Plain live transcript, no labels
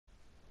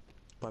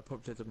By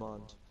popular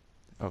demand.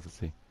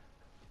 Obviously.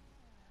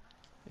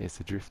 It's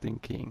a drifting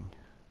king.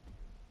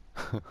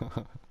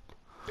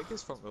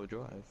 Biggest front wheel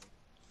drive.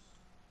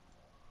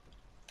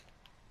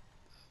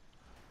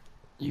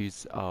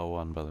 Use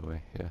R1 by the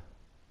way, yeah.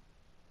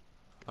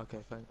 Okay,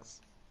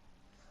 thanks.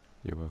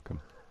 You're welcome.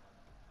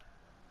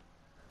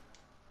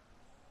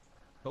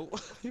 Oh,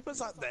 who was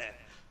that there?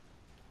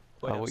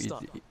 Wait, Oh, I'm what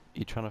stuck.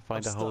 you trying to I'm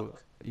find a hole?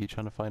 stuck. You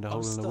trying to find a I'm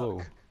hole in the wall?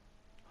 stuck.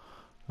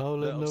 Hole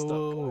No, in I'm the stuck.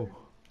 wall.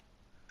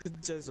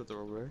 Joe's not the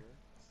wrong way.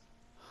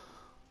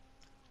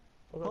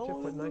 I got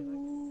Hole in the 2.9.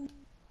 wall. You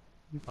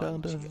Oh, you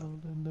found a cheater. hole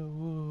in the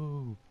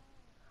wall.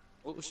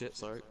 Oh shit,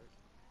 sorry.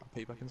 I'll put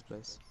you back into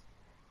place.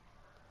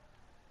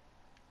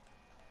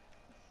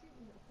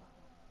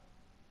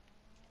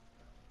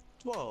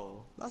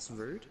 Whoa, that's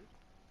rude.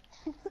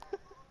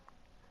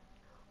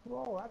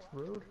 Whoa, that's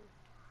rude.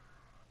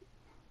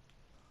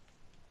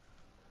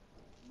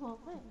 Well,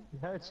 then.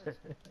 Yeah,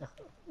 Jimmy.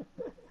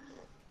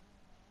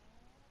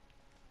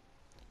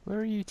 Where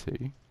are you two?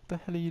 What the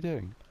hell are you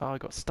doing? Oh, I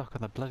got stuck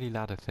on the bloody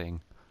ladder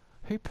thing.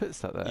 Who puts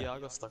that there? Yeah, I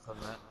got stuck on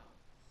that.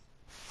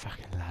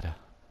 Fucking ladder.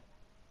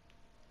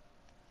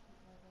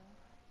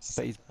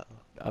 Said that.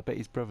 I bet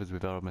his brother's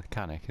with our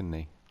mechanic, isn't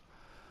he?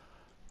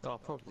 Oh,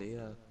 probably,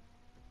 yeah.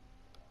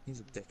 He's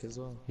a dick as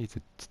well. He's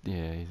a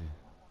yeah. He's a.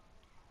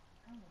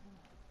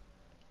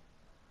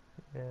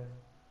 Yeah.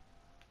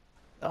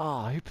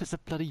 Oh, who puts a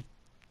bloody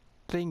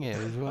thing here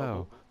as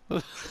well?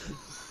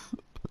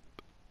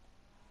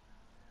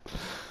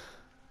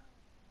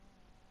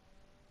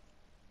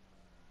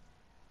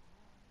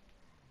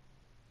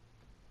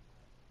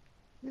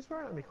 You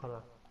swearing at me,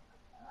 Connor?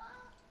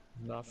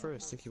 No, I threw a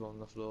sticky bomb on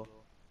the floor.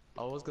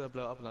 I was gonna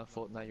blow it up and I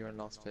thought, now you're in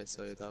last place,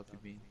 so that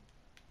would be mean.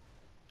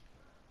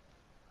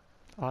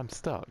 I'm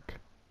stuck.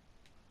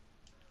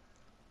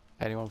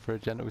 Anyone for a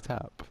gentle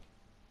tap?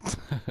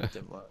 It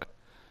didn't work.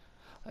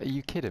 Are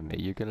you kidding me?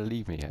 You're gonna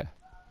leave me here?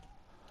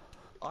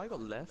 I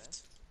got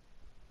left.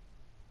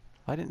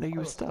 I didn't know you I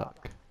were got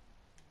stuck.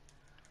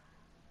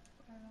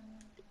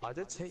 I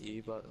did hit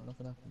you, but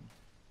nothing happened.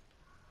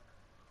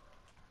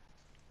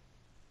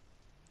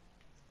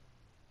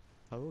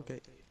 I will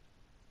get you.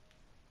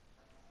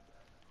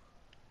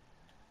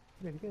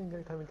 Yeah, if you're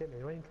gonna come and get me,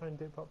 why don't you try and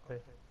do it properly?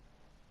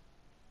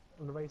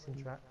 On the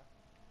racing track.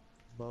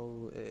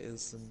 Well, it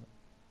is an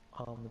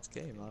armored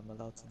game, I'm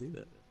allowed to do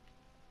it.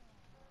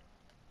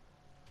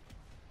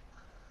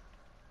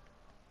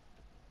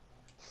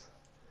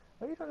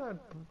 Are you trying to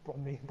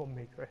bomb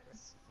me,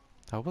 Chris?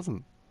 I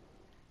wasn't.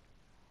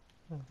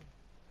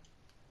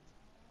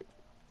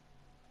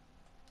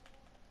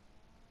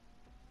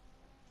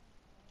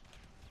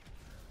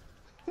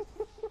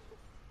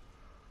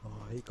 Oh,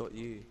 he got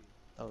you.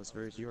 That was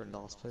rude, you were in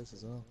last place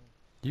as well.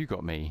 You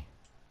got me.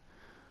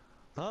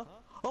 Huh?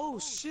 Oh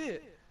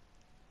shit!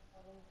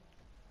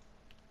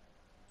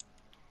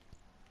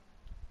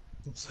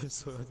 I'm so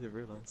sorry, I didn't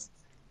realise.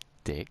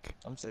 Dick.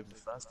 I'm saving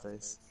first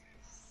place.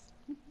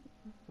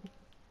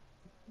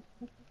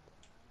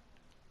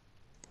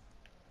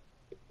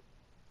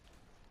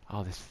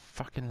 Oh, this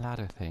fucking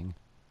ladder thing.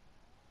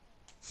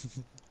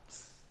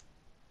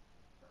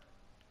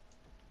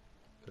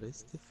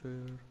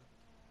 Christopher.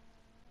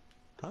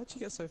 How'd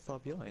you get so far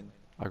behind?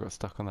 I got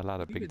stuck on the ladder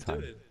What have you big been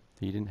time. doing?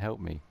 You didn't help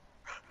me.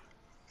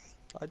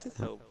 I did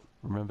help.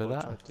 Remember Well,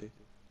 I that? tried to.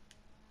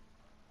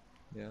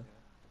 Yeah.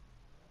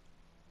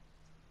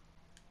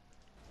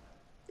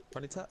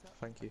 Runny tap,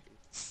 thank you.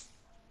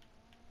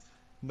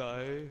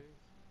 No.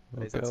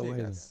 Well, Is that go tear away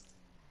then. gas?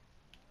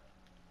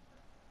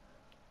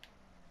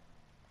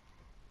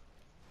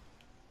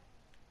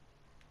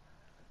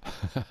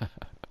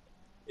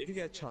 If you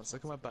get a chance,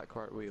 look at my back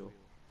right wheel.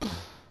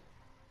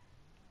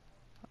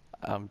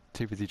 I'm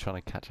too busy trying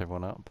to catch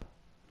everyone up.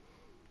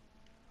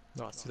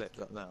 No, it's too late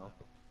for that now.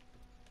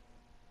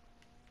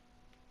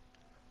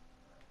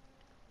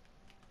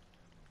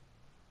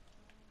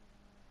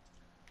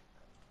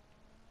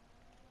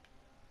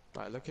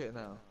 Right, look at it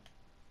now.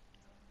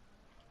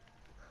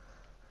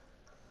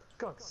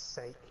 God's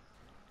sake.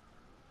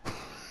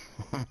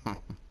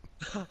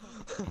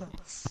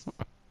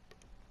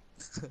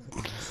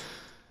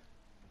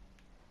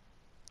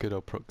 Good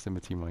old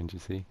proximity mind, you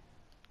see.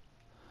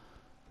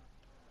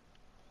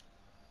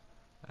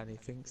 And he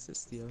thinks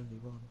it's the only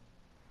one.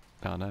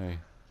 Oh no.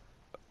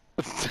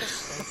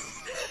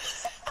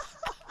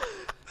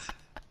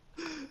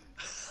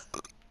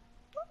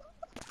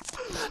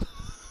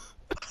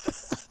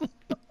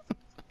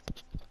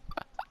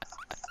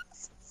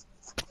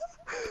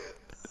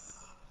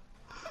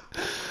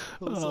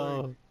 Oh,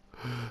 sorry.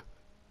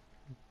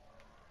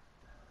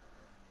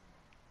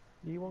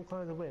 You want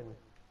Connor to win?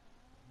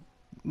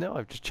 No,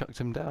 I've just chucked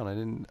him down.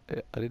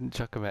 I didn't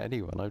chuck him at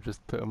anyone. I've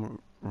just put him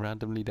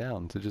randomly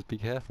down. So just be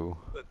careful.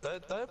 But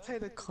don't play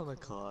the Connor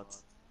card.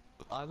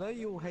 I know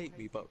you all hate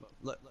me, but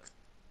look,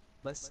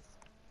 let's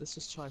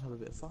just try and have a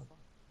bit of fun.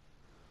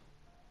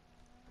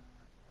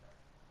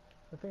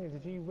 The thing is,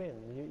 if you win,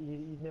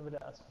 you'd never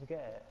let us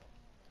forget it.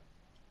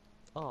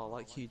 Oh,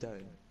 like you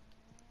don't.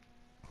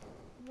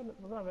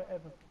 I've never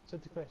ever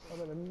said to Chris, I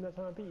don't know, the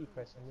time I beat you,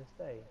 Chris, on this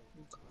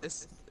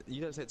day.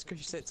 You don't say it to Chris,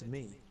 you say it to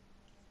me.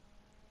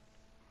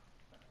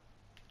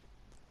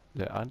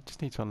 Look, I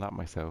just need to unlock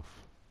myself.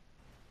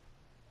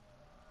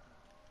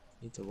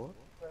 You need to what?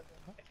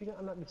 If you don't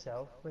unlock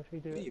yourself, make sure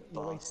you do You it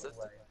the racing bastard.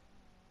 way.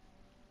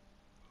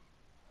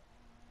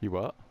 You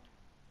what?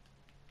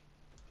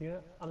 If you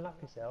don't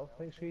unlock yourself,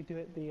 make sure you do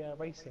it the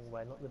racing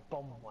way, not the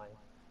bomb way.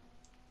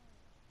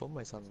 Bomb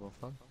way sounds more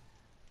fun.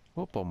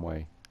 What bomb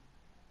way?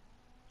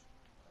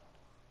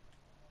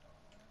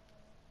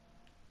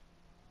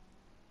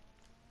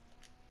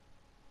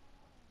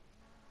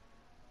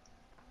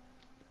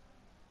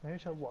 Now who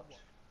shall watch?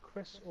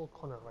 Chris or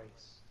Connor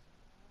race?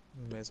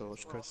 May as well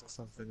watch Chris because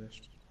I'm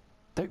finished.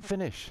 Don't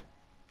finish!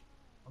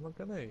 I'm not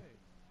gonna.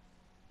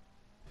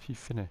 If you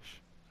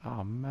finish.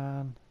 Oh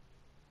man.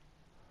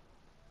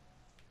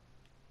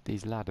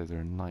 These ladders are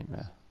a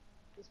nightmare.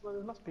 This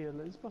must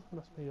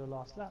be your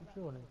last lap,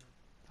 surely.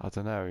 I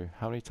don't know.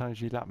 How many times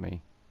you lap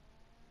me?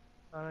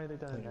 I know they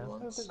don't Only now.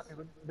 once.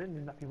 They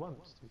didn't lap you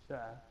once, to be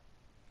fair.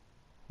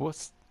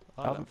 What's...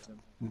 I Um, left him.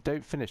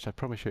 Don't finish, I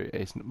promise you.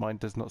 Mine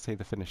does not say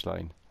the finish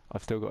line.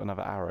 I've still got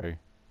another arrow.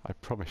 I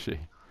promise you.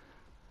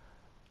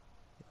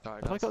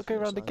 Alright, Have I that's got to the go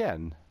around finish line.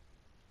 again?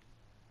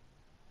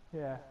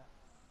 Yeah.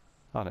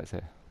 Oh no, it's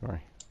here.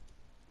 Sorry.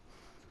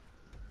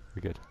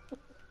 We're good.